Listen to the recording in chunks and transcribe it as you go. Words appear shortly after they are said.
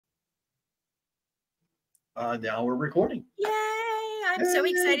Now we're recording. Yay! I'm so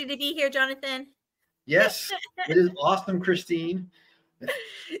Yay. excited to be here, Jonathan. Yes, it is awesome, Christine.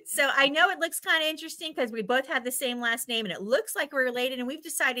 So I know it looks kind of interesting because we both have the same last name and it looks like we're related, and we've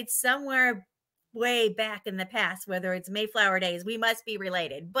decided somewhere way back in the past, whether it's Mayflower days, we must be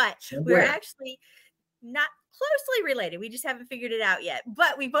related, but we're Somewhere. actually not closely related. We just haven't figured it out yet,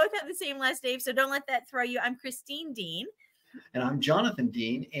 but we both have the same last name. So don't let that throw you. I'm Christine Deane. And I'm Jonathan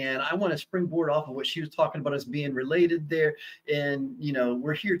Deane, and I want to springboard off of what she was talking about us being related there. And,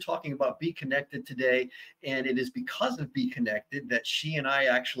 we're here talking about BeeKonnected today. And it is because of BeeKonnected that she and I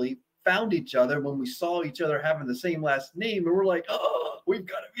actually found each other when we saw each other having the same last name. And we're like, oh, we've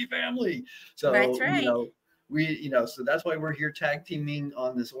got to be family. That's So, right. so that's why we're here tag teaming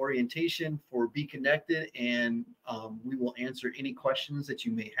on this orientation for BeeKonnected. And we will answer any questions that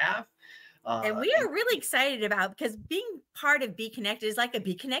you may have. And we are really excited about, because being part of BeeKonnected is like a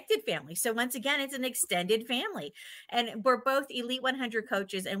BeeKonnected family. So once again, it's an extended family, and we're both Elite 100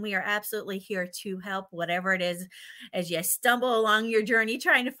 coaches, and we are absolutely here to help whatever it is as you stumble along your journey,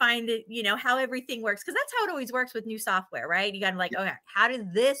 trying to find it, how everything works. Because that's how it always works with new software, right? You got to like, okay, how does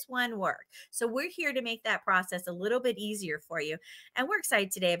this one work? So we're here to make that process a little bit easier for you. And we're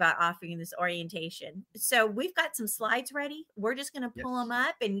excited today about offering this orientation. So we've got some slides ready. We're just going to pull them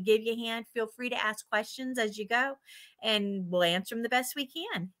up and give you a hand. Feel free to ask questions as you go, and we'll answer them the best we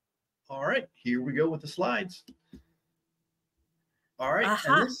can. All right, here we go with the slides. All right,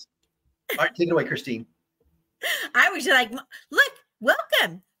 Aha. All right, take it away, Christine. I was like, look,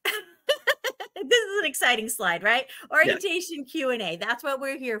 welcome. This is an exciting slide, right? Orientation Q&A. That's what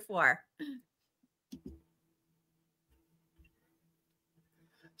we're here for.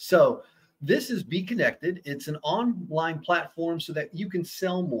 So this is BeeKonnected. It's an online platform so that you can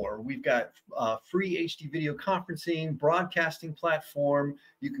sell more. We've got free HD video conferencing, broadcasting platform.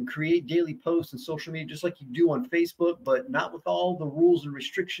 You can create daily posts and social media just like you do on Facebook, but not with all the rules and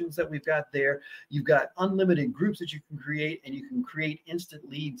restrictions that we've got there. You've got unlimited groups that you can create, and you can create instant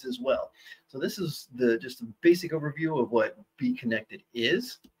leads as well. So this is just a basic overview of what BeeKonnected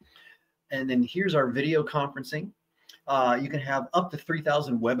is. And then here's our video conferencing. You can have up to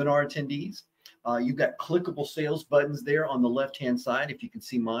 3,000 webinar attendees. You've got clickable sales buttons there on the left-hand side, if you can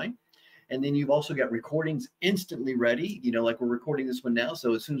see mine. And then you've also got recordings instantly ready, like we're recording this one now.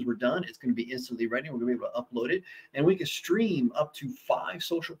 So as soon as we're done, it's going to be instantly ready. We're going to be able to upload it, and we can stream up to 5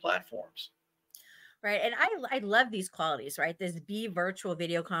 social platforms. Right. And I love these qualities, right? This Bee virtual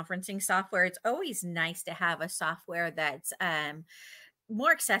video conferencing software. It's always nice to have a software that's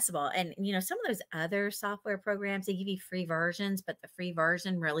more accessible. And some of those other software programs, they give you free versions, but the free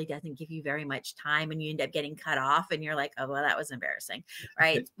version really doesn't give you very much time, and you end up getting cut off, and you're like, oh, well, that was embarrassing,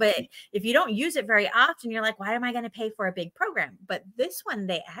 right? But if you don't use it very often, you're like, why am I going to pay for a big program? But this one,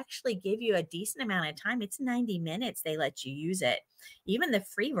 they actually give you a decent amount of time. It's 90 minutes they let you use it, even the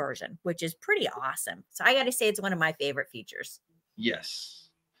free version, which is pretty awesome. So I got to say, it's one of my favorite features. Yes.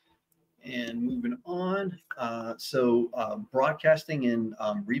 And moving on, broadcasting and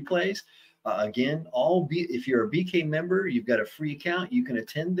replays. Again, if you're a BK member, you've got a free account, you can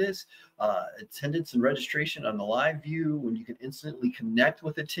attend this. Attendance and registration on the live view, when you can instantly connect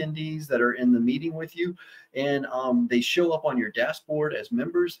with attendees that are in the meeting with you. And they show up on your dashboard as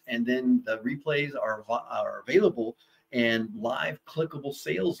members, and then the replays are available and live clickable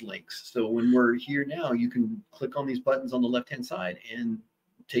sales links. So when we're here now, you can click on these buttons on the left-hand side and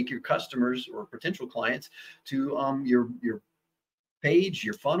take your customers or potential clients to your page,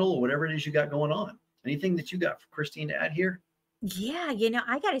 your funnel, or whatever it is you got going on. Anything that you got for Christine to add here? Yeah,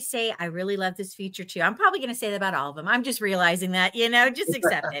 I got to say, I really love this feature too. I'm probably going to say that about all of them. I'm just realizing that, just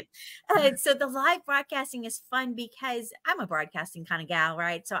accept it. So the live broadcasting is fun because I'm a broadcasting kind of gal,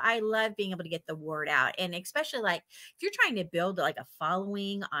 right? So I love being able to get the word out. And especially like if you're trying to build like a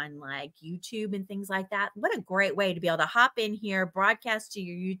following on like YouTube and things like that, what a great way to be able to hop in here, broadcast to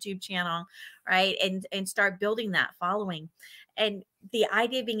your YouTube channel, right? And start building that following. And the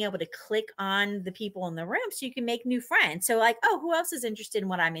idea of being able to click on the people in the room so you can make new friends. So like, oh, who else is interested in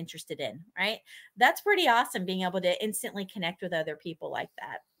what I'm interested in, right? That's pretty awesome, being able to instantly connect with other people like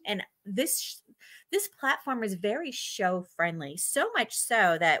that. And this platform is very show friendly, so much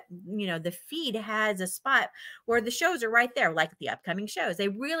so that, the feed has a spot where the shows are right there, like the upcoming shows. They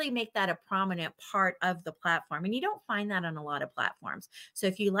really make that a prominent part of the platform. And you don't find that on a lot of platforms. So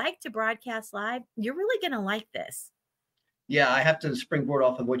if you like to broadcast live, you're really going to like this. Yeah, I have to springboard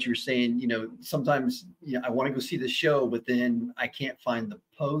off of what you're saying. Sometimes I want to go see the show, but then I can't find the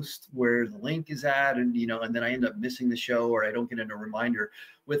post where the link is at, and then I end up missing the show, or I don't get a reminder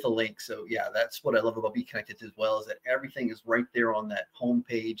with a link. So yeah, that's what I love about BeeKonnected as well, is that everything is right there on that home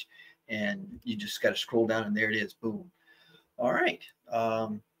page, and you just got to scroll down and there it is. Boom. All right.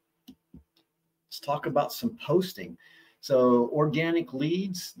 Let's talk about some posting. So organic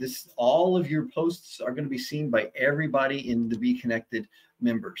leads, all of your posts are going to be seen by everybody in the BeeKonnected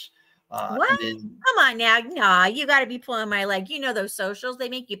members. What? And then, Come on now. Nah, you got to be pulling my leg. You know those socials, they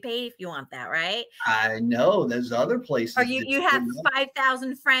make you pay if you want that, right? I know there's other Or places. you have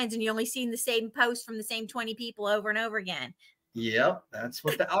 5,000 friends and you only seen the same post from the same 20 people over and over again. Yep, that's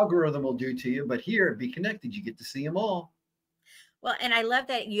what the algorithm will do to you. But here at BeeKonnected, you get to see them all. Well, and I love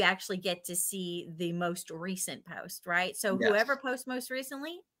that you actually get to see the most recent post, right? So whoever Yes, posts most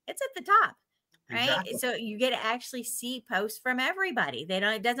recently, it's at the top, right? exactly. So you get to actually see posts from everybody.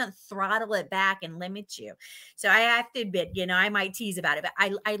 It doesn't throttle it back and limit you. So I have to admit, I might tease about it, but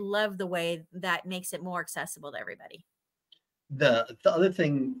I love the way that makes it more accessible to everybody. The other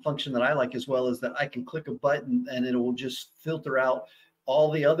function that I like as well is that I can click a button and it will just filter out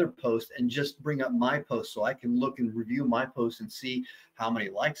all the other posts and just bring up my post, so I can look and review my posts and see how many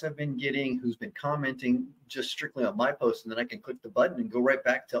likes I've been getting, who's been commenting just strictly on my post, and then I can click the button and go right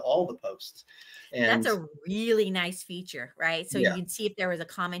back to all the posts. That's And a really nice feature, right? So you yeah, can see if there was a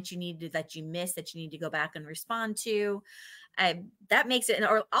comment that you missed that you need to go back and respond to. That makes it,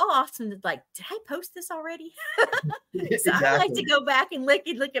 or I'll often like, did I post this already? So I like to exactly. go back and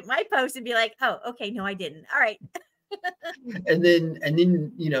look at my post and be like, oh, okay, no, I didn't. All right. And then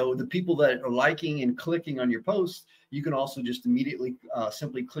the people that are liking and clicking on your posts, you can also just immediately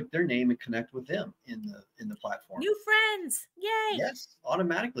simply click their name and connect with them in the platform. New friends. Yay. Yes,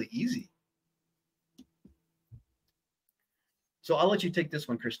 automatically, easy. So I'll let you take this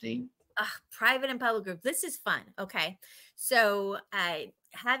one, Christine. Private and public groups. This is fun. Okay. So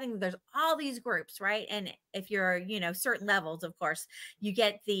there's all these groups, right? And if you're, certain levels, of course, you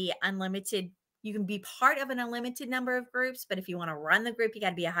get the unlimited. You can be part of an unlimited number of groups, but if you want to run the group, you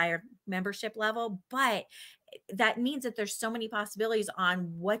got to be a higher membership level. But that means that there's so many possibilities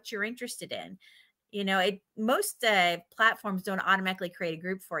on what you're interested in. Most platforms don't automatically create a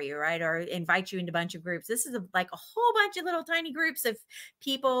group for you, right? Or invite you into a bunch of groups. This is like a whole bunch of little tiny groups of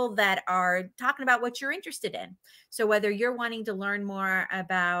people that are talking about what you're interested in. So whether you're wanting to learn more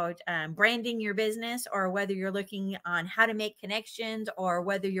about branding your business, or whether you're looking on how to make connections, or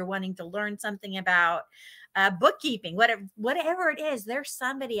whether you're wanting to learn something about bookkeeping, whatever it is, there's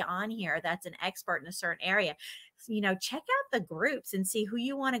somebody on here that's an expert in a certain area. So, check out the groups and see who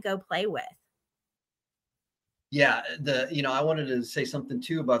you want to go play with. Yeah, I wanted to say something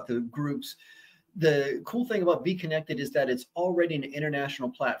too about the groups. The cool thing about BeeKonnected is that it's already an international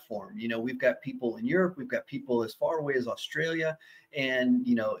platform. We've got people in Europe, we've got people as far away as Australia, and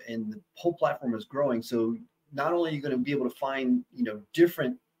and the whole platform is growing. So not only are you going to be able to find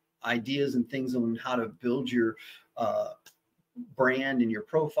different ideas and things on how to build your brand and your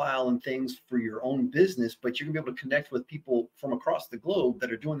profile and things for your own business, but you're gonna be able to connect with people from across the globe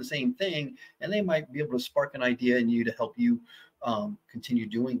that are doing the same thing, and they might be able to spark an idea in you to help you continue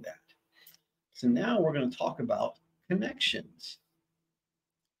doing that. So now we're going to talk about connections.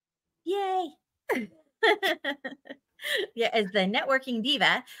 Yay. Yeah, as the networking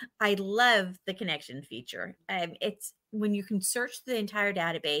diva, I love the connection feature. It's when you can search the entire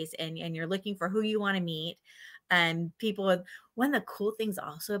database and you're looking for who you want to meet. One of the cool things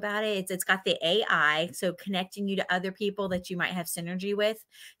also about it's got the AI, so connecting you to other people that you might have synergy with.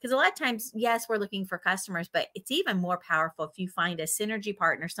 Because a lot of times, yes, we're looking for customers, but it's even more powerful if you find a synergy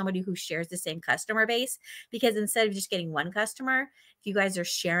partner, somebody who shares the same customer base. Because instead of just getting one customer, if you guys are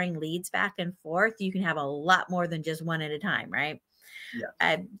sharing leads back and forth, you can have a lot more than just one at a time, right?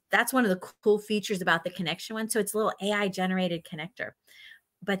 Yeah. That's one of the cool features about the connection one. So it's a little AI generated connector.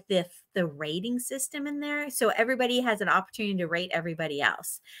 But the rating system in there, so everybody has an opportunity to rate everybody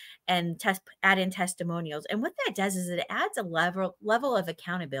else and add in testimonials. And what that does is it adds a level of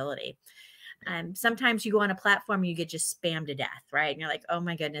accountability. Sometimes you go on a platform, you get just spammed to death, right? And you're like, oh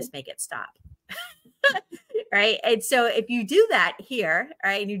my goodness, make it stop. Right. And so if you do that here,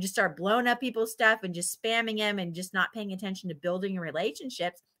 right, and you just start blowing up people's stuff and just spamming them and just not paying attention to building your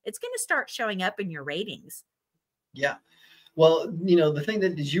relationships, it's going to start showing up in your ratings. Yeah. Well, the thing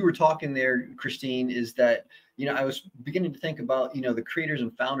that as you were talking there, Christine, is that, I was beginning to think about, the creators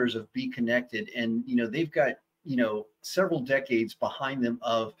and founders of BeeKonnected, and, they've got, several decades behind them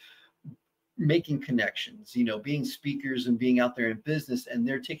of making connections, being speakers and being out there in business. And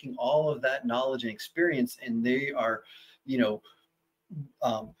they're taking all of that knowledge and experience, and they are, you know,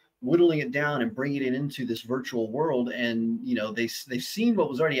 whittling it down and bringing it into this virtual world. And they've seen what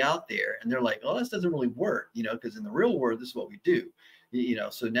was already out there, and they're like, oh, this doesn't really work, because in the real world, this is what we do.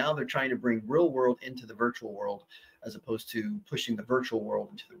 So now they're trying to bring real world into the virtual world as opposed to pushing the virtual world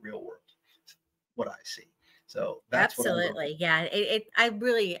into the real world. That's what I see. So that's what I love. Absolutely. Yeah. I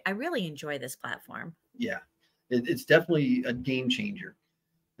really enjoy this platform. Yeah, it's definitely a game changer.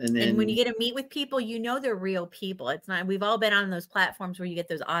 And And when you then, get to meet with people, you know they're real people. It's not, we've all been on those platforms where you get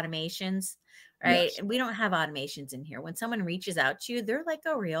those automations, right? yes, And we don't have automations in here. When someone reaches out to you, they're like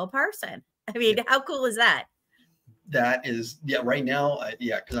a real person. I yeah, mean, how cool is that? that is, yeah, right now,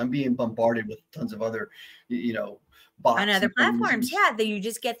 yeah, because I'm being bombarded with tons of other, you know, On bots other and things. platforms, yeah, that you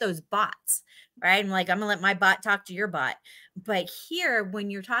just get those bots, right? I'm like, I'm gonna let my bot talk to your bot. But here, when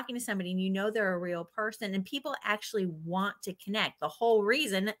you're talking to somebody and you know they're a real person and people actually want to connect, the whole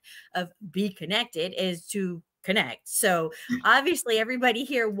reason of Be Connected is to connect. So obviously, everybody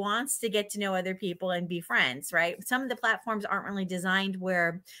here wants to get to know other people and be friends, right? Some of the platforms aren't really designed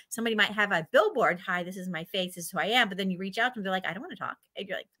where somebody might have a billboard, hi, this is my face, this is who I am. But then you reach out to them, they're like, I don't want to talk. And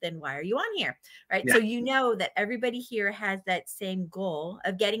you're like, then why are you on here? Right. Yeah. So you know that everybody here has that same goal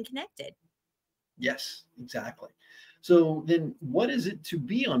of getting connected. Yes, exactly. So then what is it to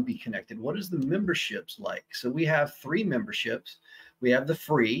be on Be Connected? What is the memberships like? So we have three memberships. We have the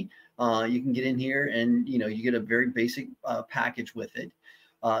free. You can get in here and you get a very basic package with it.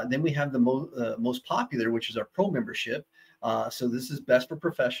 Then we have the most popular, which is our pro membership. So this is best for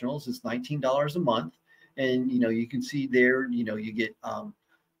professionals. It's $19 a month. And you can see there, you get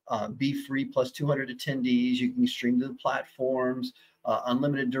Be Free plus 200 attendees. You can stream to the platforms,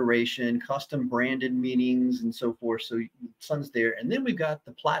 unlimited duration, custom branded meetings, and so forth. So son's there. And then we've got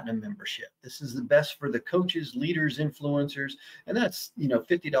the platinum membership. This is the best for the coaches, leaders, influencers, and that's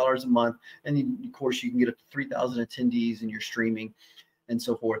 $50 a month. And then, of course, you can get up to 3,000 attendees in your streaming and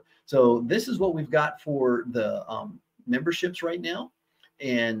so forth. So this is what we've got for the memberships right now.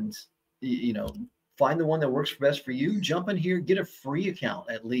 And you know, find the one that works best for you. Jump in here, get a free account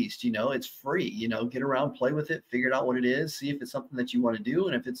at least. It's free. Get around, play with it, figure out what it is, see if it's something that you want to do,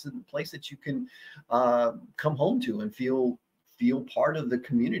 and if it's a place that you can come home to and feel part of the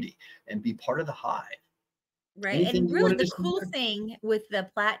community and be part of the hive. Right. Anything And you really wanted to the say cool there? thing with the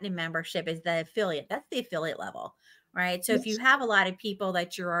platinum membership is the affiliate. That's the affiliate level. Right. So if you Yes. have a lot of people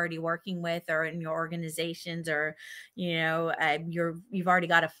that you're already working with or in your organizations or, you've already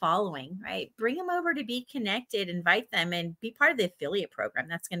got a following, right? Bring them over to Be Connected, invite them and be part of the affiliate program.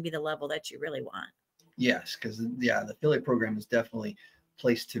 That's going to be the level that you really want. Yes, because yeah, the affiliate program is definitely a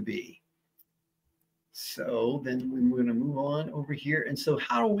place to be. So then we're going to move on over here. And so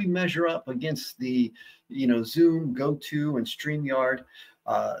how do we measure up against the, Zoom, GoTo, and StreamYard?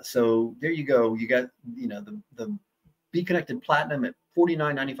 So there you go. You got, the Be Connected Platinum at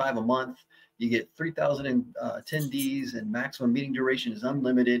 $49.95 a month. You get 3,000 attendees and maximum meeting duration is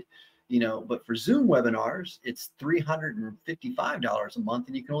unlimited. But for Zoom webinars, it's $355 a month,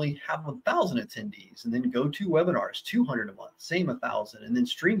 and you can only have 1,000 attendees. And then GoTo webinars, 200 a month, same 1,000. And then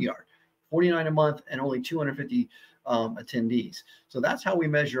StreamYard, 49 a month and only 250 attendees. So that's how we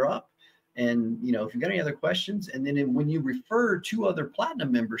measure up. And if you've got any other questions, and then when you refer to other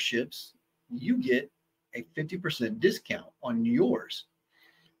platinum memberships, you get a 50% discount on yours.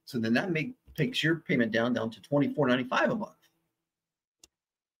 So then that takes your payment down to $24.95 a month.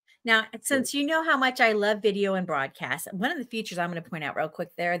 Now, since you know how much I love video and broadcast, one of the features I'm going to point out real quick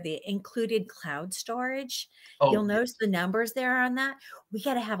there, the included cloud storage. You'll Oh, notice yes. the numbers there on that. We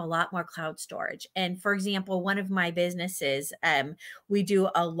got to have a lot more cloud storage. And for example, one of my businesses, we do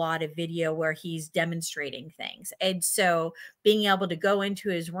a lot of video where he's demonstrating things. And so being able to go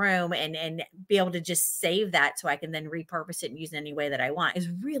into his room and be able to just save that so I can then repurpose it and use it any way that I want is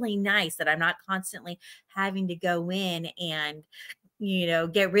really nice, that I'm not constantly having to go in and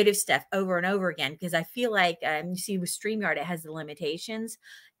get rid of stuff over and over again. Because I feel like you see with StreamYard, it has the limitations,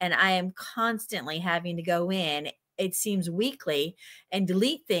 and I am constantly having to go in, it seems weekly, and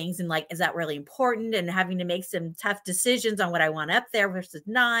delete things. And like, is that really important? And having to make some tough decisions on what I want up there versus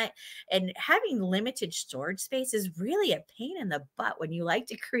not. And having limited storage space is really a pain in the butt when you like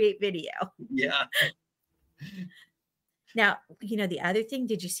to create video. Yeah. Now, the other thing,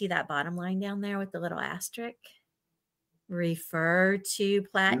 did you see that bottom line down there with the little asterisk? Refer to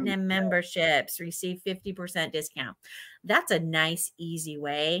platinum memberships, receive 50% discount. That's a nice, easy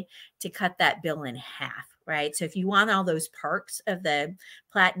way to cut that bill in half, right? So if you want all those perks of the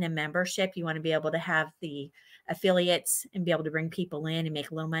platinum membership, you want to be able to have the affiliates and be able to bring people in and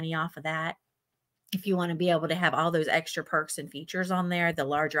make a little money off of that. If you want to be able to have all those extra perks and features on there, the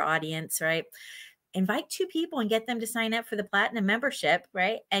larger audience, right? Invite 2 people and get them to sign up for the platinum membership,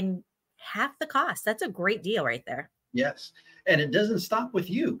 right? And half the cost. That's a great deal right there. Yes. And it doesn't stop with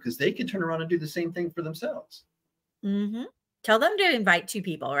you, because they can turn around and do the same thing for themselves. Mm-hmm. Tell them to invite 2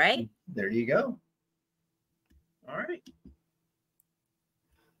 people, right? There you go. All right.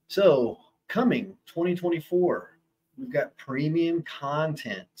 So coming 2024, we've got premium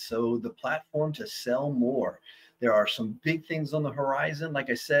content. So the platform to sell more. There are some big things on the horizon. Like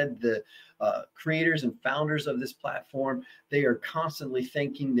I said, the creators and founders of this platform, they are constantly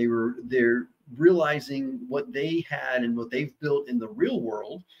thinking, they're realizing what they had and what they've built in the real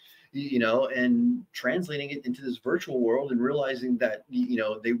world, and translating it into this virtual world and realizing that,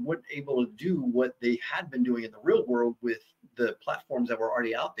 they weren't able to do what they had been doing in the real world with the platforms that were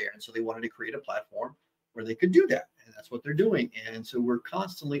already out there. And so they wanted to create a platform where they could do that. And that's what they're doing. And so we're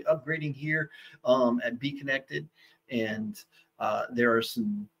constantly upgrading here at BeeKonnected. And there are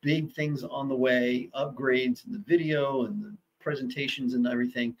some big things on the way, upgrades in the video and the presentations and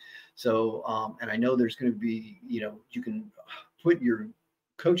everything. So, and I know there's going to be, you can put your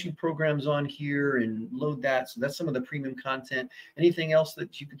coaching programs on here and load that. So that's some of the premium content. Anything else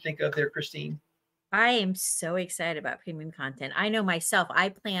that you can think of there, Christine? I am so excited about premium content. I know myself, I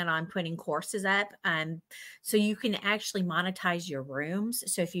plan on putting courses up. So you can actually monetize your rooms.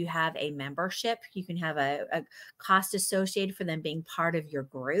 So if you have a membership, you can have a cost associated for them being part of your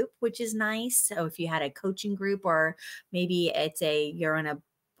group, which is nice. So if you had a coaching group, or maybe you're on a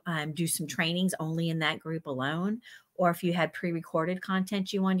do some trainings only in that group alone, or if you had pre-recorded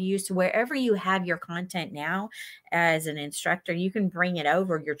content you want to use. So wherever you have your content now as an instructor, you can bring it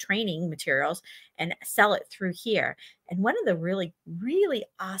over, your training materials, and sell it through here. And one of the really, really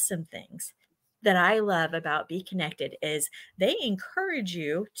awesome things that I love about BeeKonnected is they encourage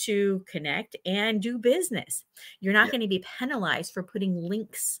you to connect and do business. You're not Yeah. going to be penalized for putting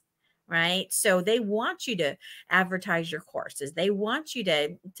links, right? So they want you to advertise your courses. They want you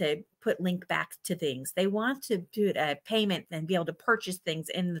to put link back to things. They want to do a payment and be able to purchase things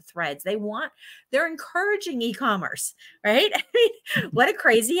in the threads. They're encouraging e-commerce, right? I mean, what a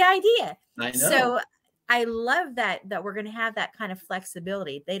crazy idea. I know. So I love that we're going to have that kind of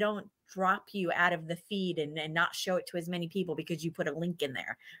flexibility. They don't drop you out of the feed and not show it to as many people because you put a link in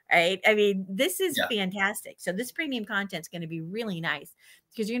there, right? I mean, this is fantastic. So this premium content is going to be really nice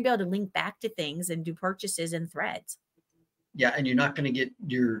because you're going to be able to link back to things and do purchases in threads. Yeah, and you're not going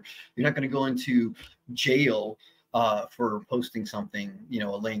to go into jail for posting something, a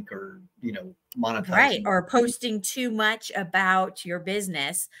link, or monetizing. Right. Or posting too much about your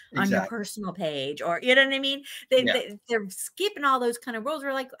business on your personal page, or, you know what I mean? They're skipping all those kind of rules.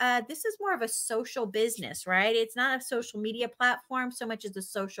 We're like, this is more of a social business, right? It's not a social media platform so much as a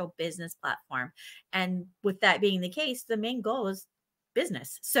social business platform. And with that being the case, the main goal is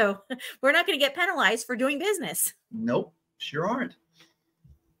business. So we're not going to get penalized for doing business. Nope, sure aren't.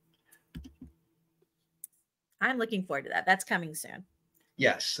 I'm looking forward to that. That's coming soon.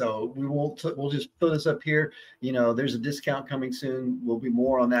 Yes. So we'll just put this up here. There's a discount coming soon. We'll be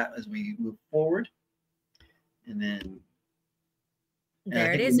more on that as we move forward. And then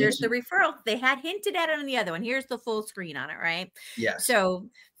there it is. There's the referral. They had hinted at it on the other one. Here's the full screen on it, right? Yeah. So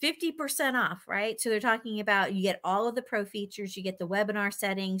 50% off, right? So they're talking about, you get all of the pro features, you get the webinar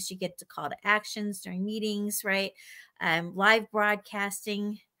settings, you get the call to actions during meetings, right? Live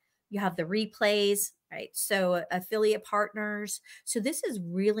broadcasting, you have the replays, right? So affiliate partners. So this is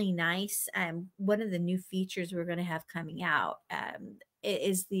really nice. One of the new features we're going to have coming out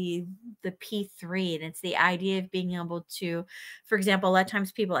is the P3, and it's the idea of being able to, for example, a lot of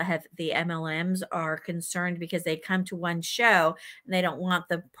times people that have the MLMs are concerned because they come to one show and they don't want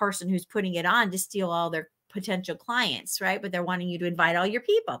the person who's putting it on to steal all their potential clients, right? But they're wanting you to invite all your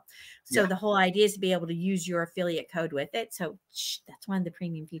people. So the whole idea is to be able to use your affiliate code with it. So that's one of the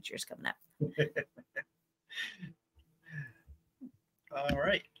premium features coming up. All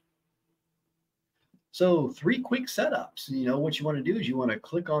right. So 3 quick setups. What you want to do is you want to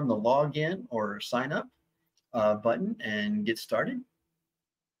click on the login or sign up button and get started.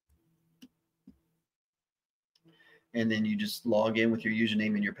 And then you just log in with your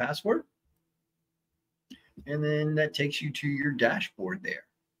username and your password. And then that takes you to your dashboard there.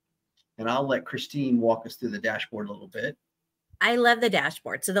 And I'll let Christine walk us through the dashboard a little bit. I love the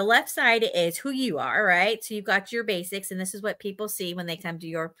dashboard. So the left side is who you are, right? So you've got your basics, and this is what people see when they come to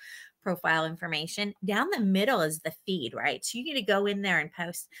your profile information. Down the middle is the feed, right? So you get to go in there and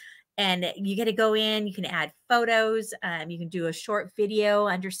post, and you get to go in, you can add photos. You can do a short video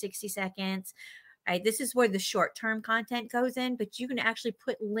under 60 seconds. Right? This is where the short-term content goes in, but you can actually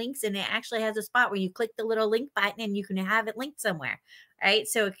put links, and it actually has a spot where you click the little link button and you can have it linked somewhere, right?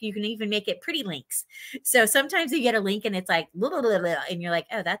 So you can even make it pretty links. So sometimes you get a link and it's like, blah, blah, blah, blah, and you're like,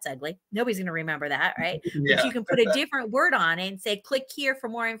 oh, that's ugly. Nobody's going to remember that, right? Yeah. But you can put a different word on it and say, click here for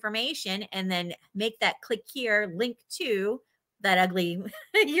more information, and then make that click here link to that ugly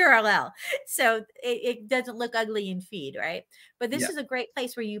URL. So it doesn't look ugly in feed, right? But this Yeah. is a great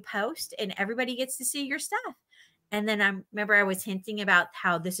place where you post and everybody gets to see your stuff. And then I remember I was hinting about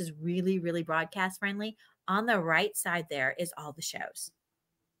how this is really, really broadcast friendly. On the right side there is all the shows.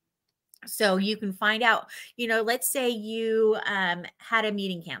 So you can find out, let's say you had a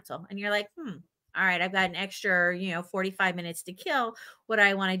meeting cancel and you're like, all right, I've got an extra, 45 minutes to kill. What do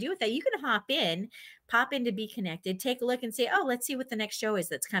I want to do with that? You can pop into BeeKonnected, take a look and say, oh, let's see what the next show is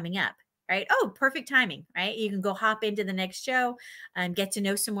that's coming up. Right. Oh, perfect timing. Right. You can go hop into the next show and get to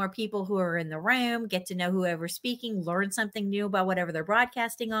know some more people who are in the room, get to know whoever's speaking, learn something new about whatever they're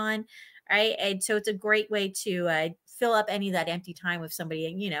broadcasting on. Right. And so it's a great way to fill up any of that empty time with somebody.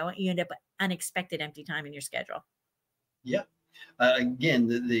 And, you end up unexpected empty time in your schedule. Yeah. Again,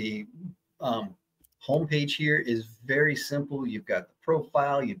 the homepage here is very simple. You've got the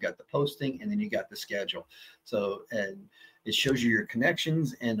profile, you've got the posting, and then you got the schedule. So, and it shows you your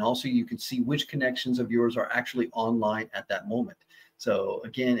connections, and also you can see which connections of yours are actually online at that moment. So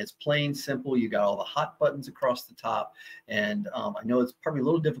again, it's plain simple. You got all the hot buttons across the top. And I know it's probably a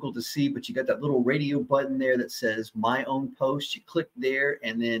little difficult to see, but you got that little radio button there that says my own post. You click there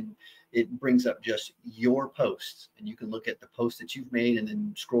and then it brings up just your posts, and you can look at the posts that you've made and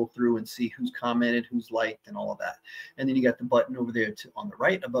then scroll through and see who's commented, who's liked, and all of that. And then you got the button over there on the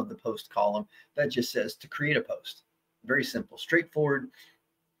right above the post column that just says to create a post. Very simple, straightforward,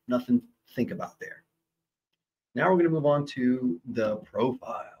 nothing to think about there. Now we're going to move on to the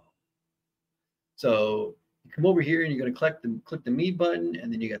profile. So you come over here and you're going to click the me button,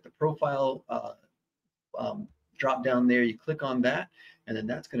 and then you got the profile drop down there. You click on that, and then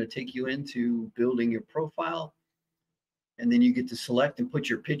that's going to take you into building your profile. And then you get to select and put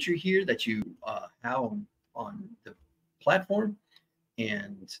your picture here that you have on the platform.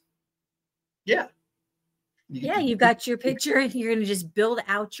 And yeah. You've got your picture and you're going to just build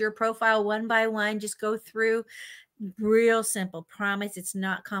out your profile one by one. Just go through. Real simple. Promise it's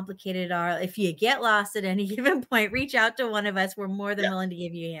not complicated at all. If you get lost at any given point, reach out to one of us. We're more than willing to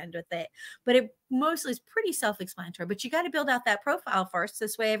give you a hand with it. But it mostly is pretty self-explanatory. But you got to build out that profile first.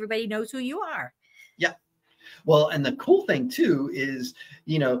 This way everybody knows who you are. Yeah. Well, and the cool thing too is,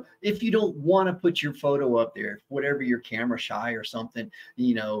 if you don't want to put your photo up there, whatever, you're camera shy or something,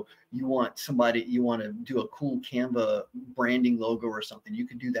 you want to do a cool Canva branding logo or something, you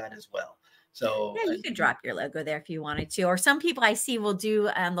can do that as well. So yeah, you could drop your logo there if you wanted to. Or some people I see will do,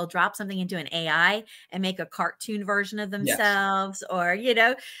 they'll drop something into an AI and make a cartoon version of themselves, or,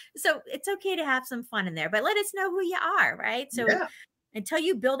 so it's okay to have some fun in there, but let us know who you are, right? So until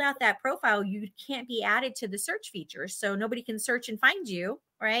you build out that profile, you can't be added to the search features. So nobody can search and find you,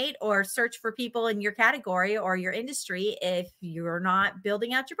 right? Or search for people in your category or your industry if you're not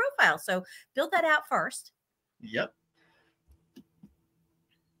building out your profile. So build that out first. Yep.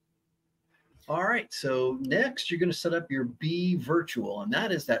 All right, so next you're going to set up your Bee Virtual, and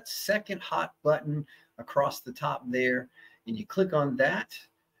that is that second hot button across the top there. And you click on that,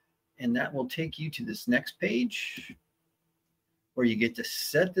 and that will take you to this next page where you get to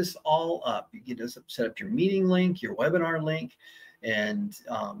set this all up. You get to set up your meeting link, your webinar link, and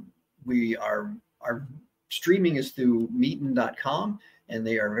our streaming is through meetin.com, and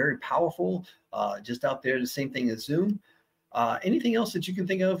they are very powerful, just out there, the same thing as Zoom. Anything else that you can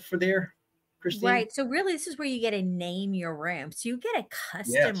think of for there, Christine? Right. So really, this is where you get to name your room. So you get a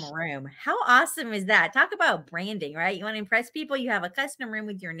custom room. How awesome is that? Talk about branding, right? You want to impress people, you have a custom room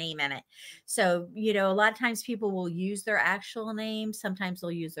with your name in it. So, a lot of times people will use their actual name. Sometimes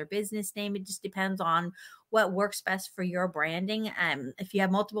they'll use their business name. It just depends on what works best for your branding. If you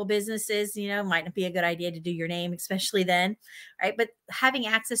have multiple businesses, might not be a good idea to do your name, especially then, right? But having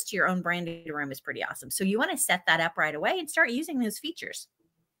access to your own branded room is pretty awesome. So you want to set that up right away and start using those features.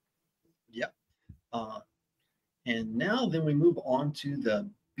 Yep. And now then we move on to the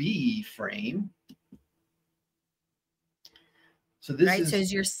Bee frame. So this is, so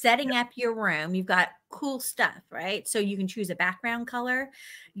as you're setting up your room, you've got cool stuff, right? So you can choose a background color.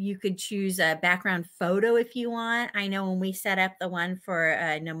 You could choose a background photo if you want. I know when we set up the one for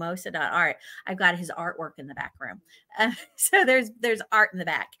Nomosa.art, I've got his artwork in the back room. So there's art in the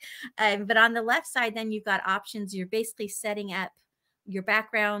back. But on the left side, then you've got options. You're basically setting up your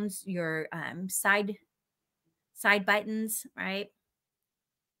backgrounds, your side buttons, right?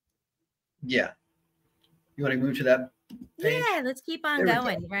 Yeah. You want to move to that page? Yeah, let's keep on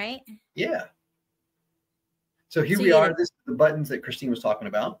going, right? Yeah. So here we are. This is the buttons that Christine was talking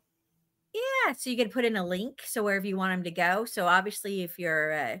about. Yeah, so you can put in a link, so wherever you want them to go. So obviously, if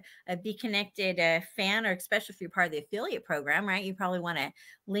you're a BeeKonnected fan, or especially if you're part of the affiliate program, right, you probably want to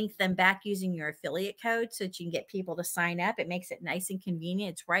link them back using your affiliate code so that you can get people to sign up. It makes it nice and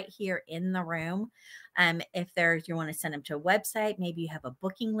convenient. It's right here in the room. If there's, you want to send them to a website, maybe you have a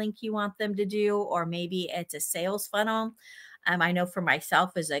booking link you want them to do, or maybe it's a sales funnel. I know for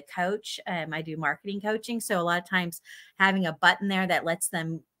myself as a coach, I do marketing coaching. So a lot of times having a button there that lets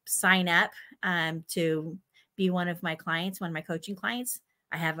them sign up to be one of my clients, one of my coaching clients,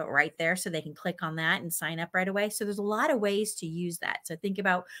 I have it right there so they can click on that and sign up right away. So there's a lot of ways to use that. So think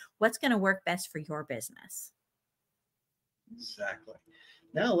about what's going to work best for your business. Exactly.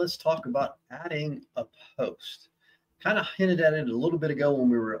 Now let's talk about adding a post. Kind of hinted at it a little bit ago when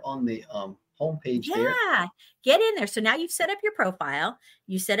we were on the homepage there. Yeah, get in there. So now you've set up your profile,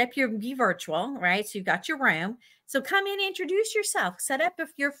 you set up your Be Virtual, right? So you've got your room. So come in, introduce yourself, set up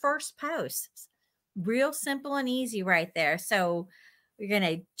your first post. Real simple and easy right there. So you're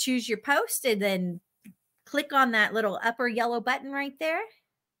going to choose your post and then click on that little upper yellow button right there.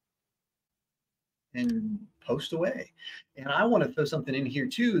 And post away. And I want to throw something in here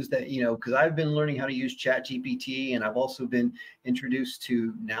too, is that, because I've been learning how to use Chat GPT, and I've also been introduced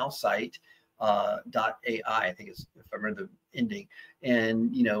to NowSite .ai, I think is, if I remember the ending.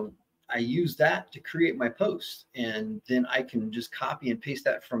 And, I use that to create my posts, and then I can just copy and paste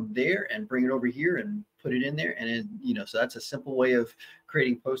that from there and bring it over here and put it in there. And then, so that's a simple way of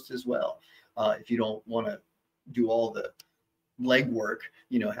creating posts as well. If you don't want to do all the legwork,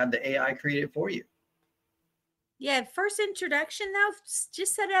 have the AI create it for you. Yeah, first introduction though,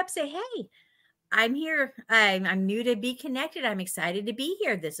 just set it up, say, hey, I'm here. I'm new to BeeKonnected. I'm excited to be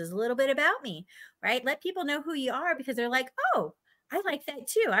here. This is a little bit about me, right? Let people know who you are, because they're like, oh, I like that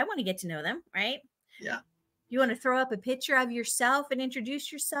too. I want to get to know them, right? Yeah. You want to throw up a picture of yourself and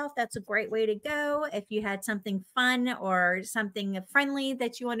introduce yourself. That's a great way to go. If you had something fun or something friendly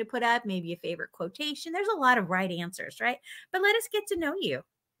that you want to put up, maybe a favorite quotation, there's a lot of right answers, right? But let us get to know you.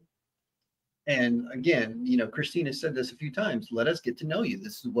 And again, Christina said this a few times, let us get to know you.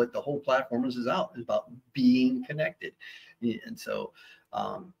 This is what the whole platform is about being connected. And so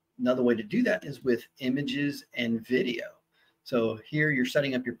another way to do that is with images and video. So here you're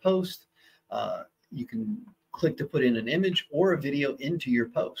setting up your post. You can click to put in an image or a video into your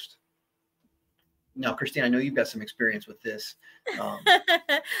post. Now, Christine, I know you've got some experience with this.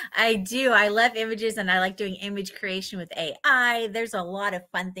 I do. I love images, and I like doing image creation with AI. There's a lot of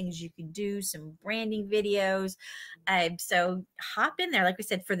fun things you can do, some branding videos. So hop in there. Like we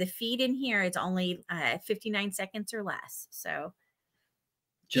said, for the feed in here, it's only 59 seconds or less. So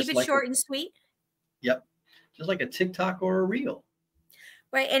keep it short and sweet. Yep. Just like a TikTok or a reel.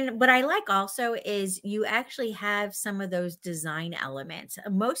 Right. And what I like also is you actually have some of those design elements.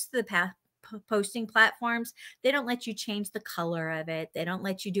 Most of the posting platforms, they don't let you change the color of it. They don't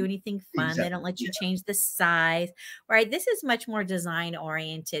let you do anything fun. Exactly. They don't let you change the size, right? This is much more design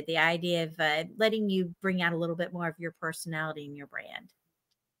oriented. The idea of letting you bring out a little bit more of your personality in your brand.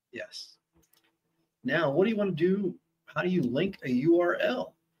 Yes. Now, what do you want to do? How do you link a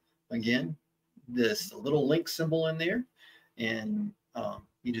URL? Again, this little link symbol in there, and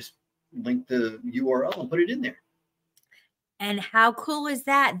you just link the URL and put it in there. And how cool is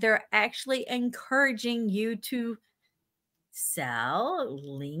that? They're actually encouraging you to sell,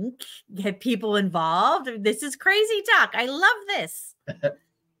 link, get people involved. This is crazy talk. I love this.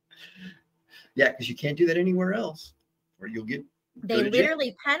 Yeah, because you can't do that anywhere else, or you'll get. They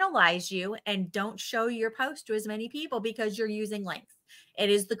literally penalize you and don't show your post to as many people because you're using links. It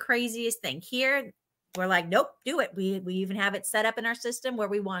is the craziest thing. Here, we're like, nope, do it. We even have it set up in our system where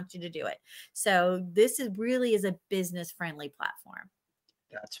we want you to do it. So this is really is a business-friendly platform.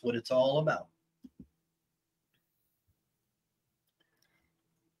 That's what it's all about.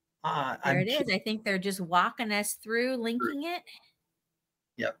 There it is. I think they're just walking us through linking it.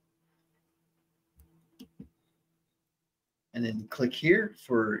 Yep. And then click here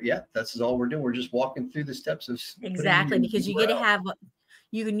for, that's all we're doing. We're just walking through the steps of exactly, because you get to have,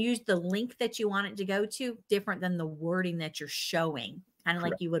 you can use the link that you want it to go to different than the wording that you're showing, kind of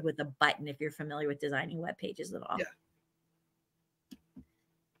like you would with a button if you're familiar with designing web pages at all. Yeah.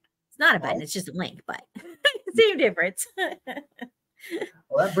 It's not a button, it's just a link, but same difference.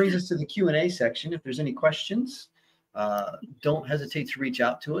 Well, that brings us to the Q&A section. If there's any questions, don't hesitate to reach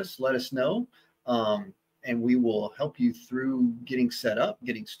out to us. Let us know. And we will help you through getting set up,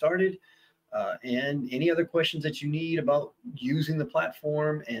 getting started, and any other questions that you need about using the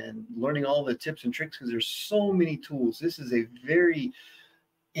platform and learning all the tips and tricks, because there's so many tools. This is a very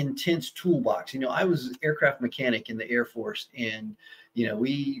intense toolbox. I was an aircraft mechanic in the Air Force, and You know,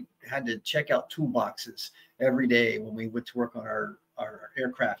 we had to check out toolboxes every day when we went to work on our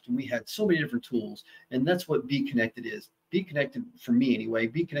aircraft, and we had so many different tools. And that's what BeeKonnected is. BeeKonnected, for me anyway,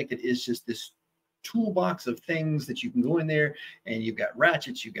 BeeKonnected is just this toolbox of things that you can go in there, and you've got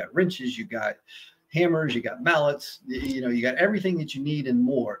ratchets, you've got wrenches, you've got hammers, you got mallets, you know, you got everything that you need and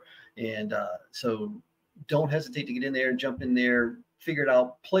more. And so don't hesitate to get in there, jump in there, figure it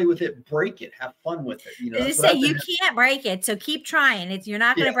out, play with it, break it, have fun with it. You know, that's Just what say I've you been. can't break it, so keep trying. You're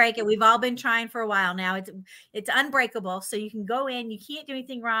not going Yeah, to break it. We've all been trying for a while now. It's unbreakable, so you can go in. You can't do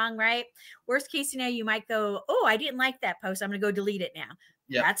anything wrong, right? Worst case scenario, you might go, "Oh, I didn't like that post. I'm going to go delete it now."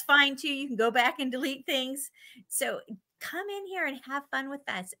 yeah, That's fine too. You can go back and delete things. So come in here and have fun with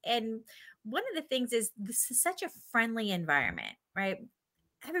us. And one of the things is this is such a friendly environment, right?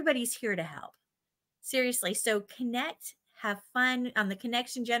 Everybody's here to help. Seriously. So connect, have fun on the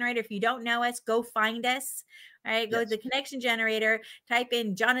connection generator. If you don't know us, go find us. All right. Go to yes. the connection generator, type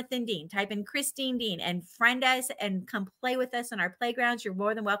in Jonathan Deane, type in Christine Deane, and friend us and come play with us on our playgrounds. You're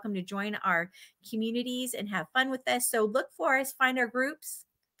more than welcome to join our communities and have fun with us. So look for us, find our groups,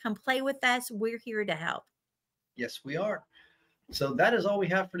 come play with us. We're here to help. Yes, we are. So that is all we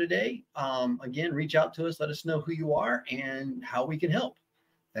have for today. Again, reach out to us, let us know who you are and how we can help.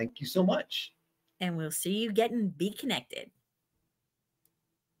 Thank you so much. And we'll see you getting BeeKonnected.